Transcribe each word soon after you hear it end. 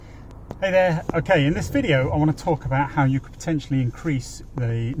Hey there. Okay, in this video I want to talk about how you could potentially increase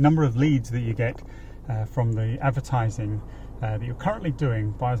the number of leads that you get from the advertising that you're currently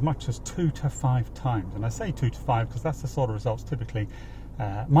doing by as much as 2 to 5 times. And I say 2 to 5 because that's the sort of results typically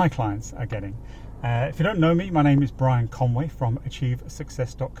my clients are getting. If you don't know me, my name is Brian Conway from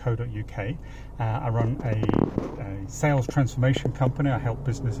achievesuccess.co.uk. I run a sales transformation company. I help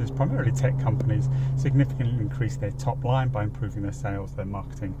businesses, primarily tech companies, significantly increase their top line by improving their sales, their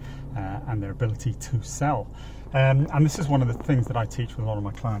marketing, and their ability to sell. And this is one of the things that I teach with a lot of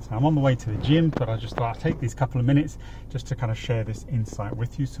my clients. Now, I'm on the way to the gym, but I just thought I'd take these couple of minutes just to kind of share this insight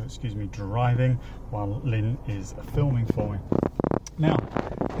with you. So excuse me driving while Lynn is filming for me. Now,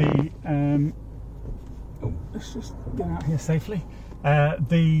 let's just get out here safely.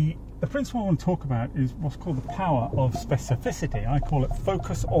 The principle I want to talk about is what's called the power of specificity. I call it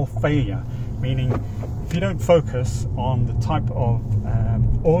focus or failure, meaning if you don't focus on the type of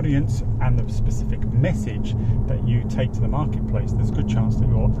audience and the specific message that you take to the marketplace, there's a good chance that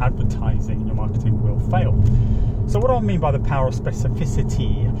your advertising and your marketing will fail. So what do I mean by the power of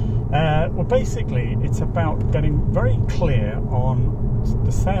specificity? Well, basically, it's about getting very clear on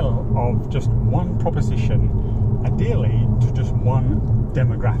the sale of just one proposition, ideally to just one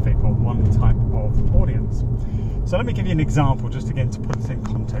demographic or one type of audience. So let me give you an example, just again to put this in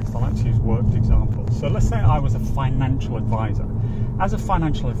context. I like to use worked examples. So let's say I was a financial advisor. As a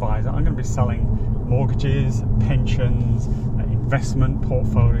financial advisor, I'm going to be selling mortgages, pensions, investment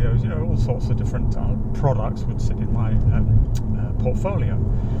portfolios, all sorts of different products would sit in my portfolio.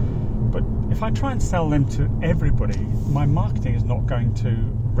 But if I try and sell them to everybody, my marketing is not going to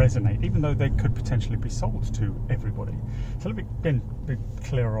resonate, even though they could potentially be sold to everybody. So let me be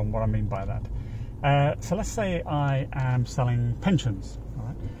clearer on what I mean by that. So let's say I am selling pensions. All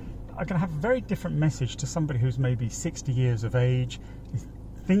right? I can have a very different message to somebody who's maybe 60 years of age, is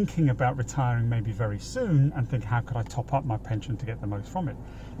thinking about retiring maybe very soon, and think, how could I top up my pension to get the most from it?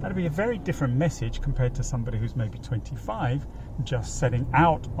 That'd be a very different message compared to somebody who's maybe 25, just setting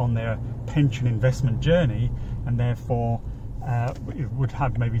out on their pension investment journey, and therefore would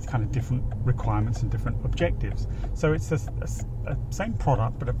have maybe kind of different requirements and different objectives. So it's a same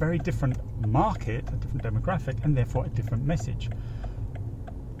product, but a very different market, a different demographic, and therefore a different message.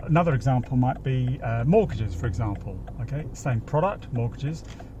 Another example might be mortgages, for example. Okay, same product, mortgages,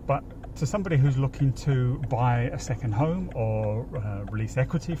 but to somebody who's looking to buy a second home or release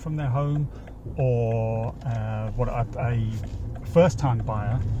equity from their home, or a first-time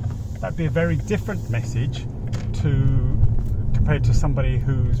buyer, that'd be a very different message compared to somebody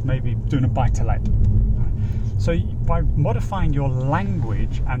who's maybe doing a buy-to-let. So by modifying your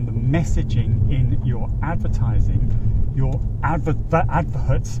language and the messaging in your advertising, your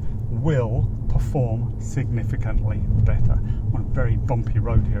adverts will perform significantly better. I'm on a very bumpy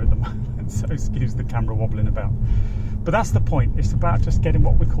road here at the moment, so excuse the camera wobbling about. But that's the point. It's about just getting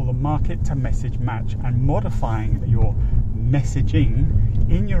what we call the market to message match and modifying your messaging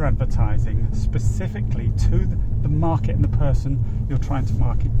in your advertising specifically to the market and the person you're trying to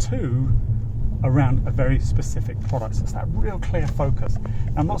market to around a very specific product. So it's that real clear focus.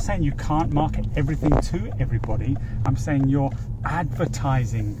 Now, I'm not saying you can't market everything to everybody. I'm saying your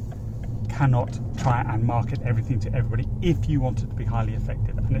advertising cannot try and market everything to everybody if you want it to be highly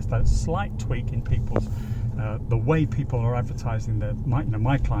effective. And it's that slight tweak in people's the way people are advertising,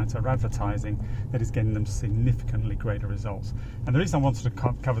 my clients are advertising, that is getting them significantly greater results. And the reason I wanted to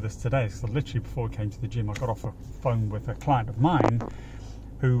cover this today is because literally before we came to the gym, I got off a phone with a client of mine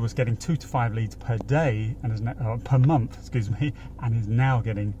who was getting 2 to 5 leads per day and per month, and is now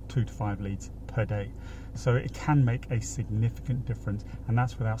getting 2 to 5 leads per day. So it can make a significant difference, and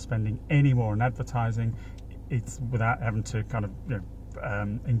that's without spending any more on advertising. It's without having to kind of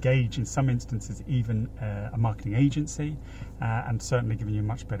engage, in some instances, even a marketing agency, and certainly giving you a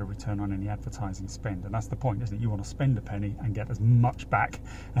much better return on any advertising spend. And that's the point, isn't it? You want to spend a penny and get as much back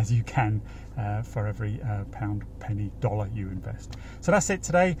as you can for every pound, penny, dollar you invest. So that's it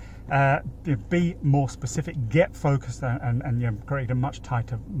today. Be more specific, get focused, and create a much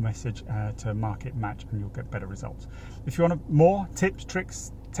tighter message to market match, and you'll get better results. If you want more tips,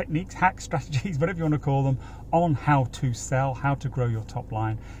 tricks, techniques, hacks, strategies, whatever you want to call them, on how to sell, how to grow your top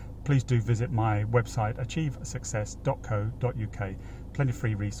line, please do visit my website, achievesuccess.co.uk. Plenty of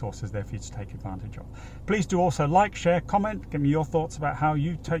free resources there for you to take advantage of. Please do also like, share, comment, give me your thoughts about how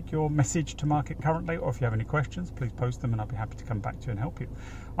you take your message to market currently, or if you have any questions, please post them and I'll be happy to come back to you and help you.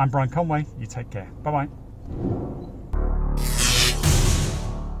 I'm Brian Conway. You take care. Bye-bye.